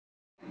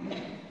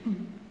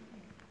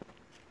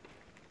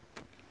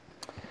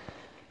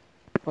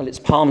Well, it's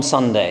Palm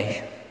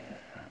Sunday,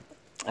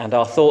 and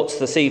our thoughts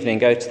this evening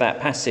go to that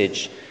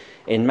passage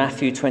in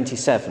Matthew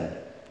 27,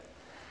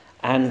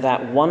 and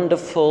that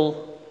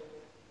wonderful,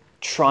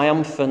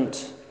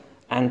 triumphant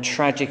and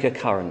tragic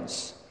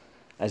occurrence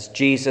as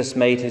Jesus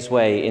made his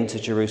way into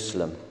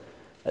Jerusalem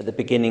at the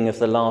beginning of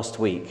the last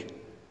week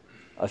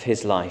of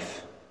his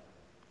life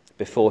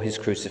before his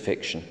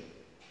crucifixion.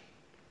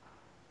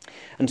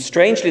 And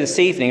strangely this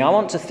evening, I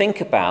want to think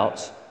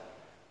about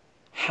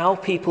how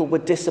people were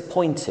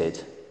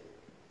disappointed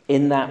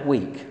in that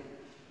week.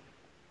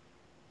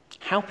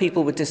 How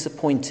people were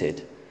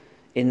disappointed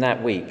in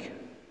that week.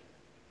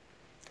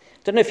 I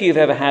don't know if you've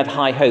ever had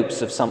high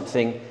hopes of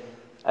something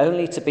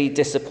only to be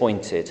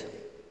disappointed.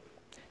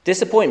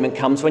 Disappointment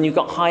comes when you've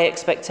got high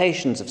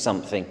expectations of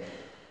something,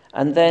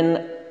 and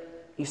then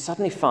you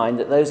suddenly find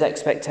that those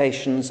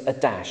expectations are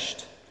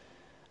dashed,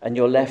 and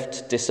you're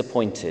left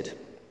disappointed.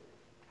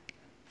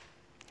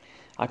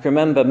 I can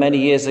remember many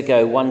years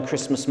ago, one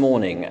Christmas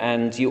morning,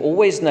 and you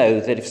always know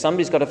that if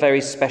somebody's got a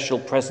very special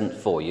present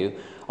for you,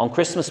 on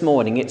Christmas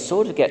morning it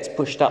sort of gets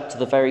pushed up to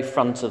the very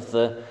front of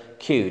the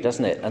queue,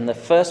 doesn't it? And the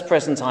first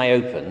present I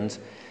opened,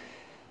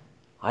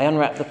 I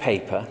unwrapped the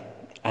paper,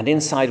 and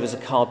inside was a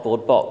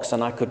cardboard box,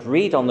 and I could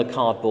read on the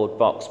cardboard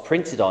box,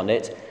 printed on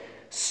it,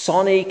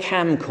 Sony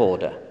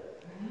camcorder.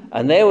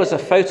 And there was a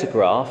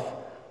photograph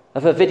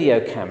of a video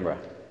camera.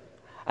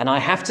 And I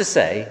have to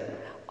say,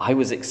 I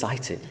was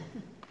excited.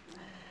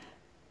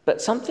 But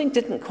something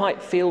didn't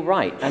quite feel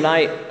right. And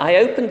I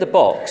opened the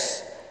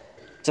box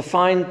to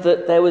find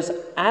that there was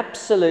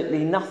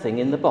absolutely nothing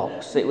in the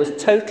box. It was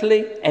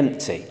totally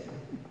empty.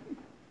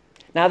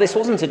 Now, this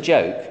wasn't a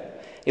joke.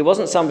 It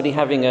wasn't somebody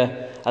having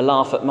a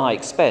laugh at my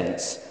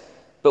expense.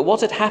 But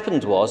what had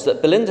happened was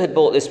that Belinda had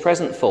bought this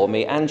present for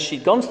me, and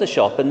she'd gone to the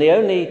shop, and the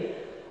only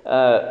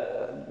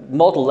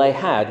model they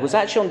had was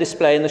actually on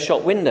display in the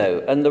shop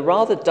window, and the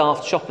rather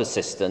daft shop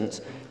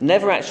assistant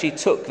never actually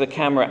took the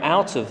camera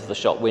out of the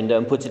shop window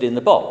and put it in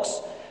the box,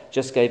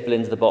 just gave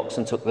Belinda the box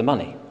and took the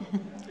money.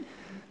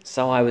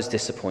 So I was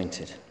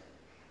disappointed.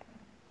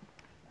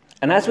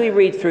 And as we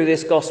read through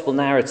this gospel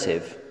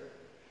narrative,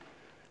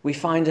 we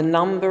find a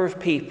number of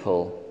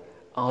people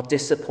are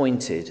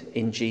disappointed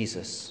in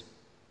Jesus.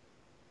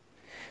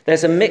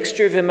 There's a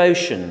mixture of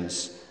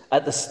emotions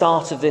at the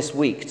start of this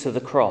week to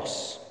the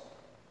cross.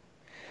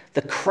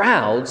 The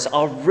crowds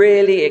are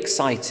really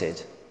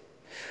excited.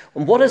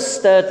 And what has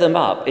stirred them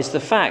up is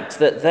the fact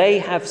that they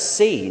have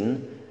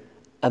seen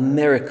a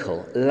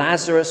miracle,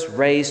 Lazarus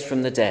raised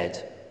from the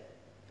dead.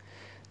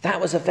 That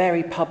was a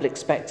very public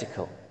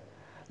spectacle.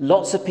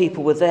 Lots of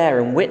people were there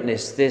and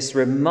witnessed this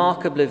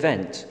remarkable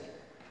event,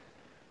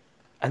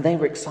 and they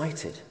were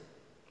excited.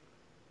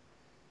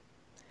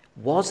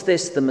 Was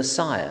this the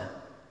Messiah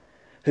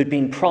who'd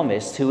been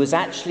promised, who was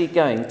actually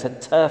going to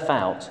turf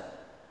out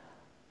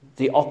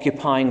the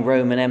occupying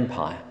Roman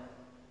Empire?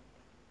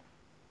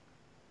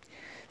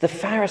 The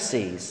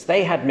Pharisees,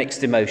 they had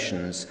mixed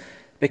emotions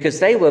because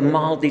they were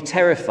mildly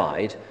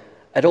terrified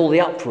at all the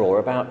uproar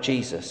about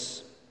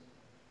Jesus.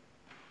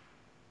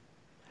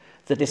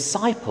 The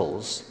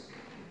disciples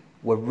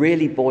were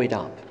really buoyed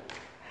up.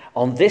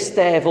 On this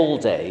day of all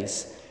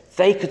days,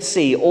 they could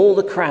see all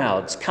the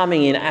crowds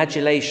coming in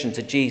adulation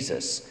to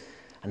Jesus,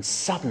 and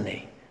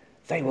suddenly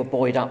they were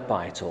buoyed up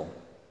by it all.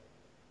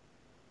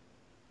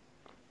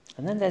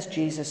 And then there's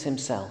Jesus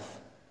himself.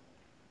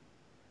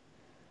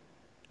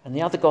 And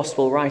the other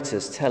gospel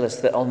writers tell us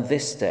that on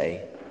this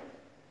day,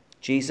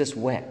 Jesus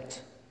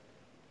wept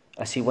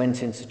as he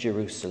went into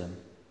Jerusalem.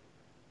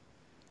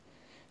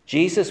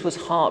 Jesus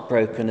was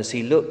heartbroken as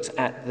he looked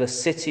at the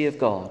city of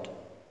God.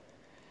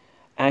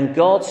 And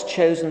God's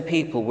chosen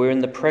people were in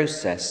the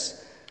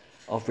process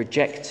of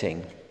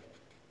rejecting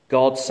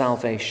God's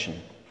salvation,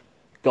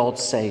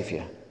 God's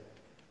Saviour.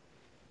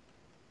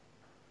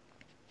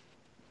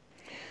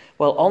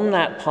 Well, on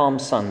that Palm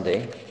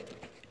Sunday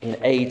in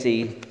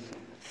AD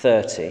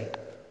 30,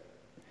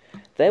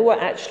 there were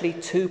actually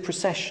two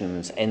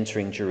processions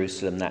entering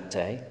Jerusalem that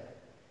day.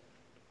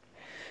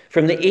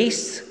 From the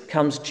east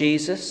comes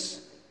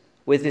Jesus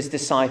with his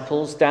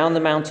disciples down the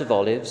Mount of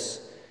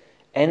Olives,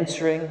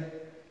 entering,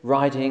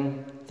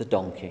 riding the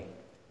donkey.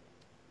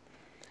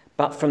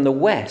 But from the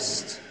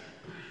west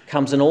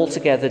comes an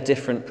altogether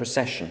different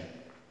procession.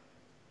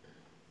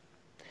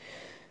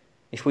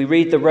 If we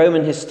read the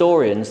Roman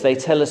historians, they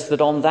tell us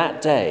that on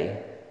that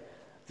day,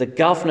 the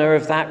governor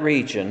of that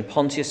region,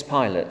 Pontius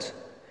Pilate,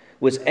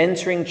 was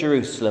entering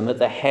Jerusalem at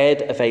the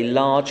head of a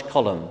large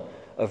column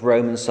of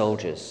Roman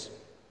soldiers.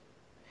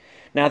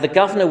 Now, the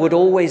governor would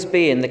always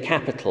be in the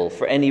capital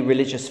for any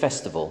religious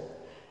festival,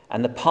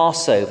 and the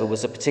Passover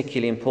was a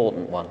particularly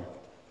important one.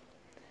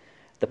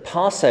 The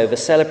Passover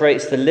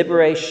celebrates the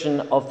liberation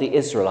of the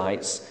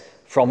Israelites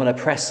from an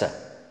oppressor,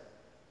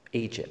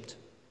 Egypt.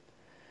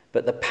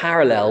 But the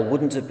parallel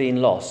wouldn't have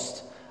been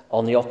lost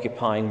on the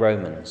occupying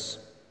Romans.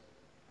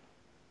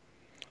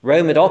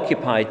 Rome had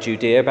occupied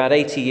Judea about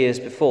 80 years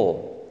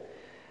before,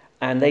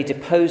 and they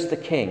deposed the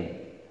king,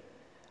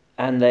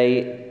 and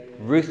they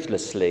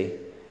ruthlessly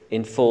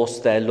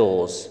enforced their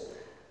laws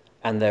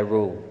and their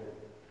rule.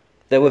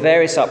 There were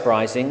various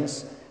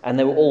uprisings, and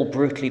they were all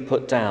brutally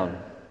put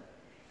down.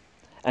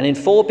 And in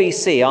 4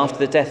 BC, after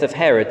the death of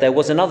Herod, there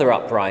was another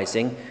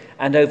uprising,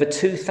 and over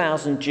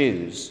 2,000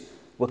 Jews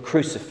were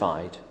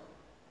crucified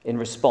in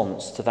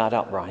response to that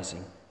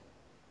uprising.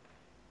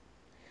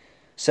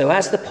 So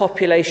as the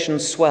population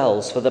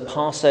swells for the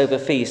Passover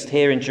feast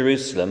here in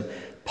Jerusalem,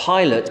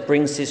 Pilate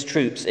brings his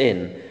troops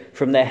in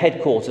from their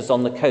headquarters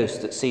on the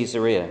coast at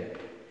Caesarea.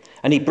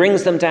 And he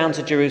brings them down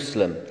to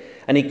Jerusalem,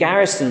 and he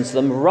garrisons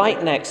them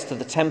right next to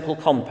the temple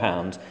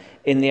compound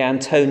in the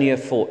Antonia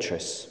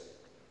fortress.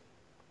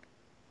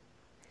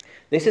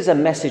 This is a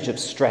message of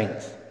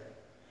strength.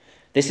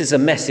 This is a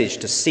message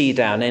to see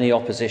down any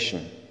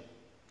opposition.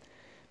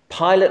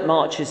 Pilate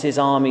marches his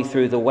army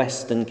through the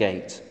western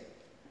gate.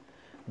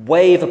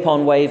 Wave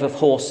upon wave of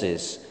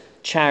horses,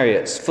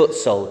 chariots, foot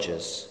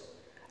soldiers,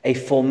 a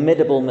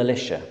formidable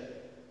militia.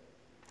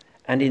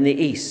 And in the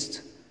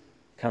east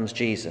comes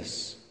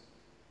Jesus,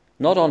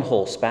 not on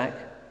horseback,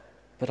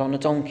 but on a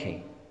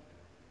donkey.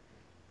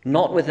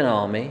 Not with an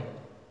army,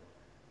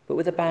 but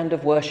with a band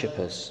of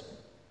worshippers.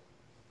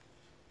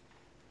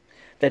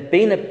 There'd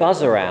been a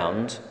buzz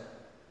around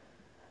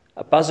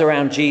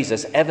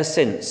Jesus ever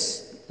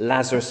since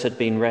Lazarus had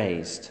been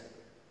raised.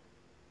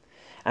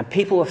 And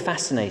people were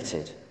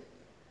fascinated,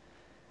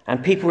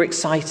 and people were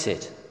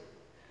excited,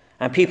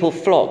 and people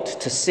flocked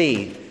to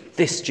see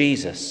this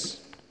Jesus.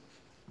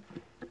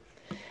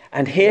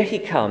 And here he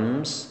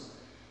comes,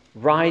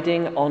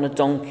 riding on a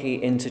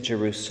donkey into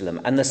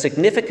Jerusalem. And the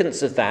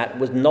significance of that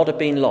would not have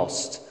been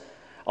lost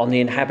on the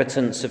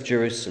inhabitants of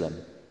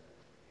Jerusalem.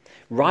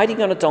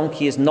 Riding on a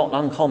donkey is not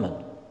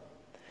uncommon,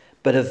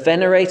 but a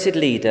venerated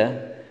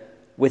leader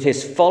with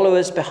his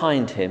followers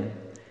behind him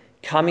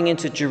coming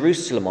into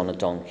Jerusalem on a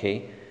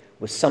donkey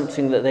was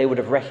something that they would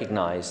have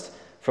recognized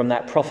from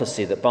that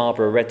prophecy that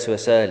Barbara read to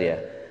us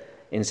earlier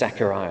in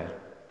Zechariah.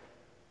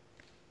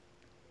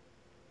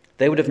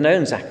 They would have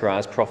known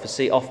Zechariah's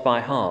prophecy off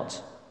by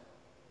heart.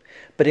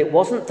 But it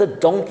wasn't the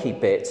donkey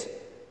bit,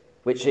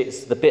 which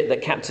is the bit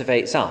that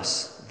captivates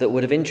us, that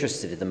would have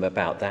interested them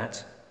about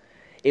that.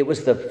 It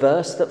was the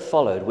verse that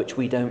followed, which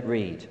we don't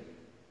read.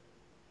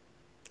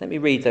 Let me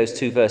read those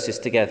two verses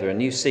together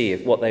and you see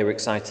what they were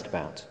excited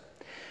about.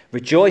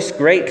 Rejoice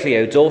greatly,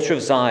 O daughter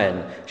of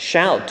Zion.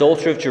 Shout,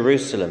 daughter of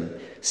Jerusalem.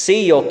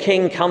 See, your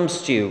king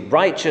comes to you,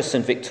 righteous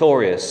and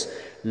victorious,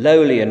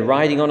 lowly and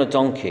riding on a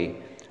donkey,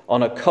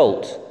 on a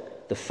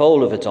colt, the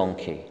foal of a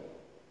donkey.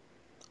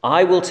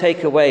 I will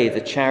take away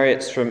the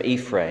chariots from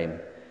Ephraim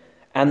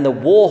and the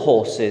war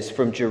horses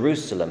from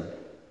Jerusalem,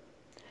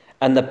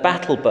 and the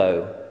battle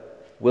bow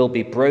will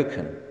be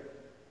broken.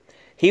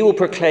 He will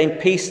proclaim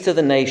peace to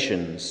the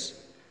nations.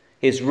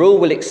 His rule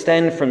will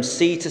extend from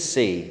sea to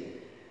sea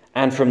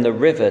and from the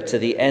river to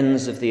the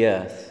ends of the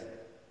earth.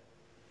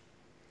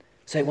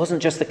 So it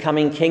wasn't just the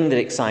coming king that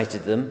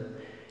excited them.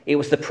 It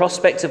was the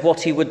prospect of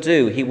what he would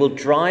do. He will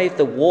drive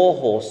the war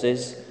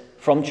horses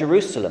from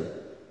Jerusalem.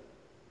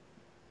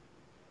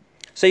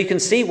 So you can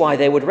see why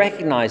they would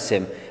recognize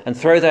him and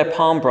throw their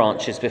palm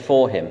branches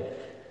before him,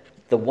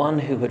 the one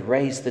who had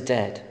raised the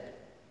dead.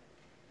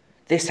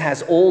 This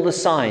has all the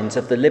signs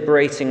of the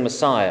liberating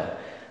Messiah,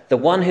 the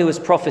one who was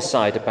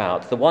prophesied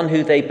about, the one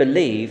who they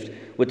believed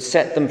would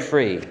set them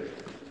free,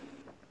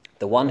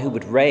 the one who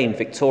would reign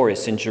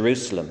victorious in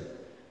Jerusalem.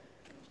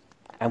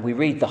 And we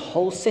read the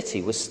whole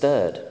city was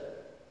stirred.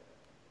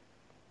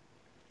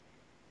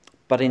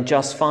 But in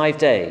just 5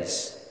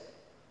 days,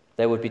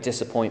 there would be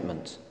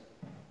disappointment.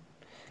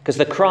 Because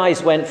the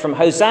cries went from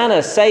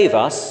Hosanna, save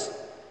us,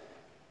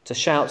 to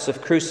shouts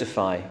of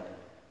crucify,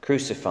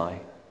 crucify.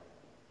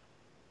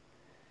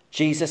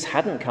 Jesus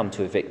hadn't come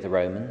to evict the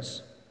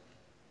Romans.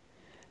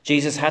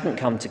 Jesus hadn't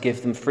come to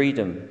give them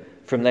freedom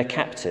from their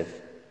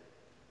captive.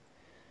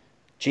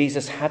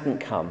 Jesus hadn't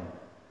come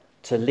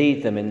to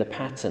lead them in the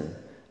pattern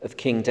of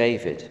King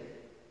David.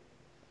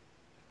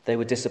 They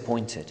were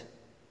disappointed.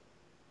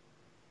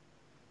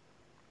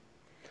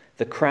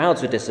 The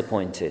crowds were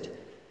disappointed.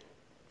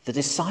 The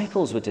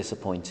disciples were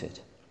disappointed.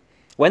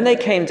 When they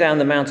came down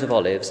the Mount of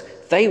Olives,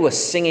 they were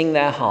singing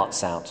their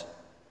hearts out.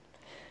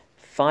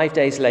 5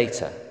 days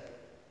later,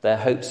 their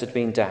hopes had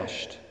been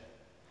dashed.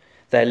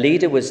 Their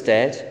leader was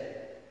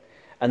dead,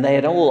 and they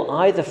had all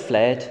either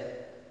fled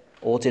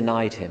or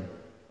denied him.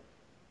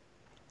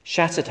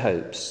 Shattered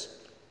hopes,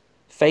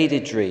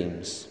 faded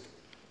dreams,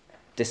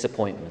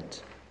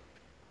 disappointment.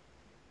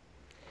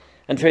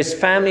 And for his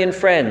family and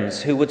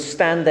friends who would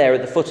stand there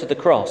at the foot of the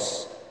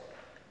cross,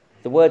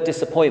 the word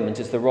disappointment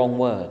is the wrong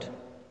word.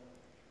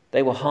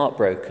 They were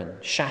heartbroken,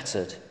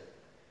 shattered,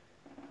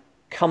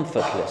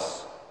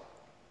 comfortless.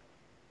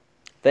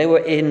 They were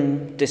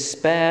in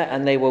despair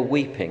and they were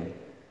weeping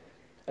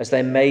as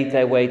they made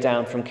their way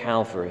down from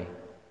Calvary.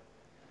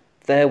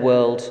 Their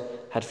world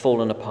had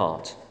fallen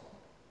apart.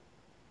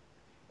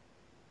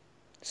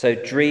 So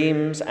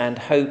dreams and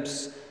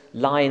hopes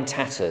lie in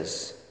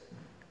tatters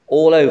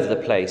all over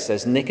the place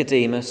as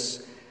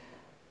Nicodemus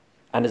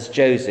and as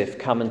Joseph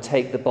come and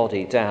take the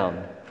body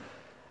down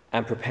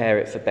and prepare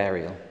it for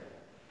burial.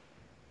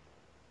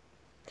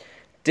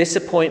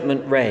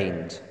 Disappointment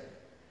reigned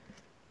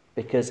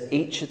because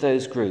each of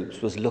those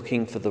groups was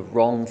looking for the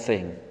wrong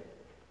thing.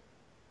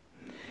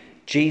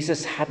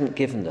 Jesus hadn't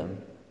given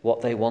them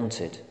what they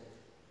wanted.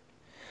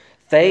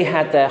 They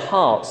had their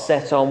hearts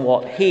set on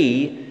what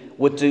he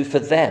would do for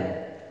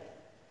them,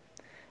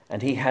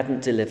 and he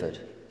hadn't delivered.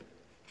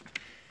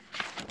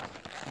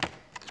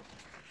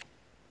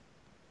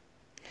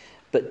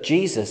 But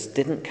Jesus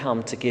didn't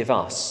come to give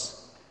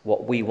us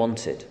what we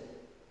wanted.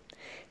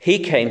 He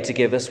came to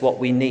give us what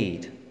we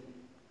need.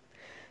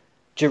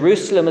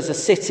 Jerusalem as a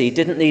city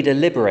didn't need a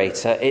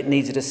liberator, it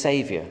needed a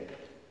saviour.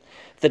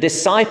 The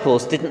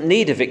disciples didn't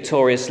need a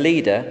victorious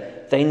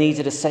leader, they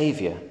needed a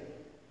saviour.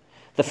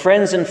 The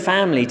friends and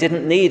family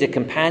didn't need a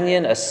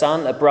companion, a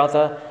son, a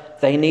brother,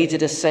 they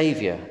needed a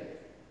saviour.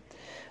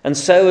 And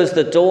so as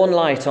the dawn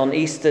light on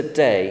Easter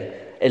Day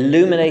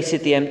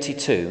illuminated the empty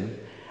tomb,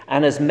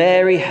 and as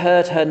Mary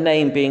heard her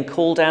name being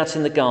called out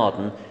in the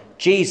garden,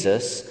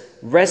 Jesus,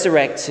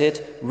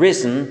 resurrected,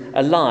 risen,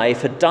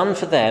 alive, had done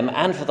for them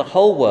and for the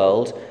whole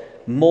world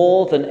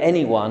more than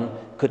anyone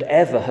could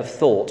ever have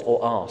thought or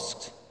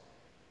asked.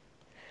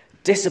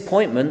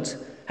 Disappointment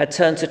had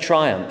turned to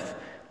triumph.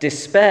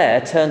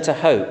 Despair turned to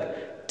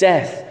hope.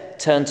 Death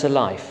turned to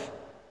life.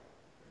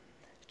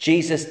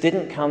 Jesus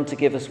didn't come to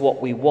give us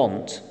what we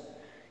want.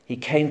 He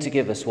came to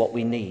give us what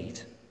we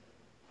need.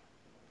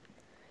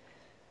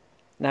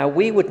 Now,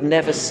 we would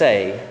never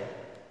say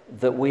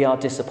that we are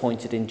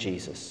disappointed in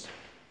Jesus.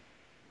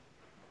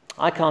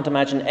 I can't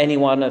imagine any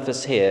one of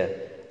us here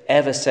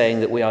ever saying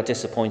that we are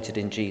disappointed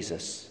in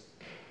Jesus.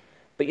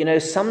 But you know,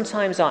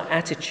 sometimes our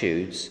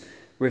attitudes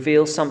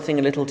reveal something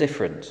a little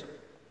different.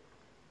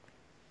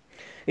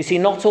 You see,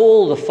 not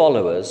all the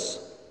followers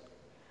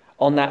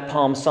on that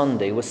Palm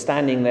Sunday were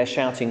standing there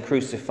shouting,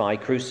 "Crucify,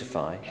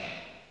 crucify."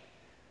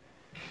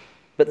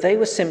 But they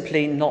were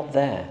simply not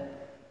there.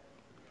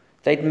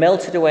 They'd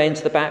melted away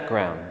into the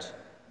background.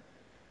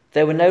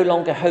 They were no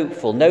longer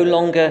hopeful, no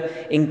longer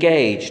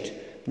engaged,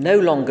 no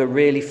longer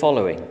really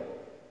following.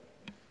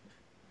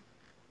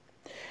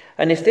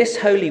 And if this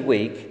Holy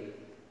Week,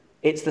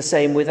 it's the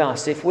same with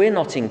us. If we're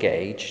not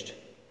engaged,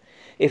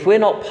 if we're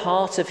not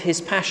part of his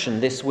passion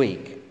this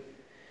week,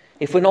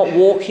 if we're not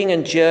walking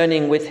and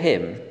journeying with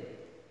him,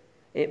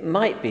 it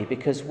might be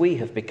because we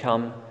have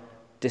become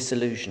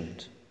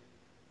disillusioned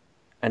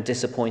and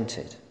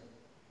disappointed.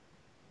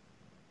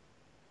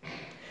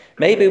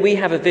 Maybe we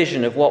have a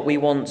vision of what we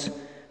want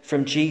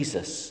from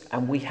Jesus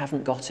and we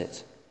haven't got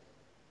it.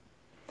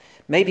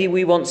 Maybe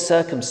we want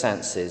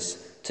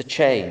circumstances to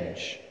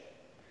change.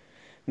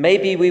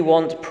 Maybe we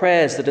want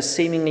prayers that are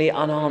seemingly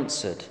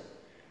unanswered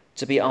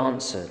to be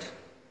answered.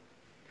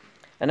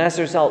 And as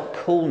a result,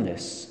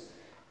 coolness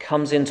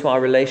comes into our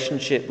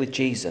relationship with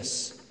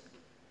Jesus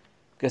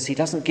because he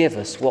doesn't give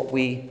us what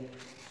we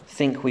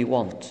think we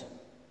want.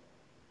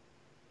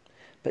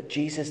 But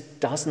Jesus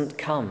doesn't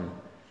come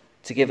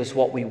to give us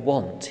what we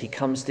want. He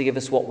comes to give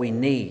us what we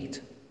need.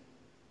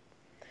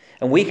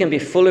 And we can be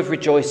full of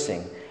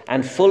rejoicing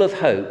and full of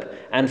hope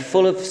and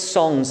full of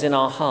songs in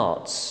our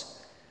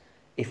hearts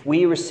if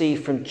we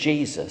receive from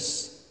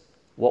Jesus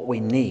what we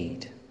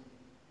need.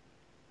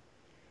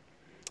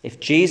 If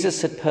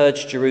Jesus had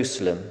purged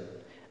Jerusalem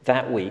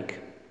that week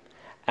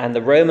and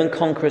the Roman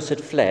conquerors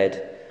had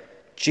fled,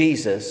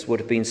 Jesus would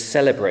have been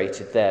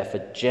celebrated there for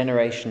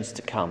generations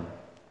to come.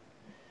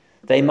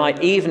 They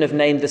might even have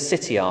named the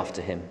city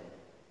after him.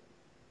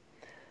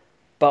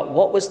 But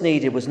what was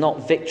needed was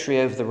not victory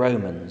over the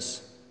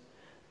Romans,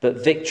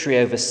 but victory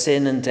over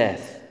sin and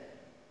death.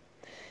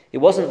 It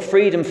wasn't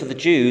freedom for the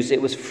Jews,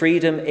 it was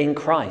freedom in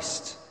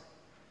Christ.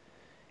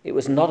 It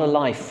was not a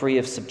life free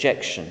of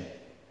subjection,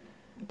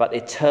 but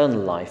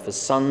eternal life as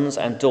sons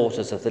and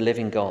daughters of the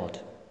living God.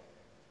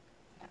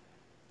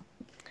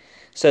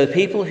 So the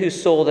people who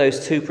saw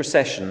those two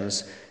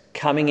processions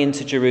coming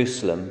into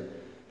Jerusalem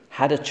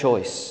had a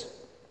choice.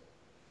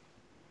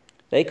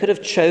 They could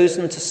have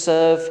chosen to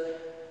serve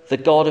the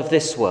God of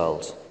this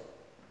world,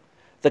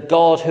 the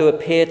God who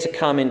appeared to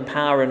come in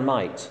power and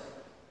might,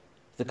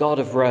 the God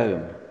of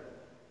Rome.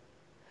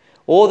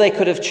 Or they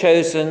could have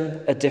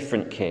chosen a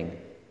different king,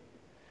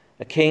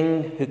 a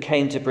king who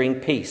came to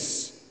bring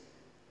peace,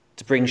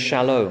 to bring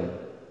shalom,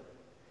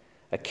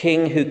 a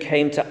king who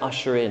came to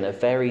usher in a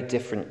very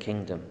different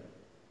kingdom.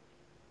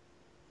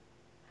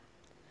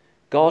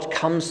 God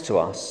comes to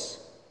us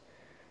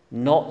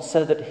not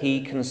so that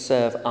he can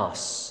serve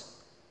us,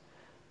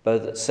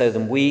 but so that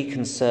we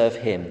can serve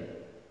him.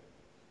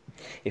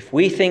 If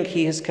we think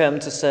he has come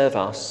to serve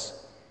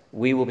us,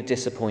 we will be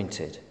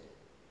disappointed.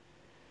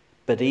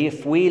 But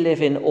if we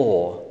live in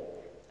awe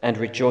and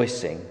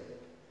rejoicing,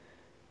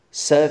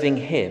 serving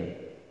him,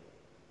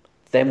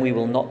 then we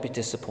will not be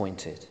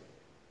disappointed.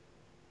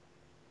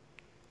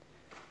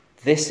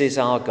 This is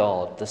our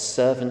God, the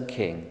servant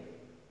king.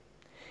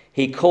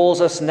 He calls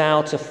us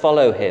now to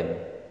follow him,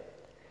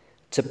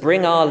 to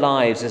bring our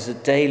lives as a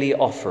daily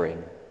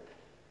offering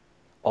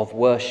of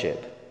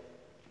worship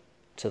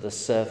to the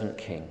servant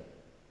king.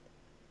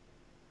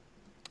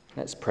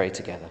 Let's pray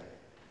together.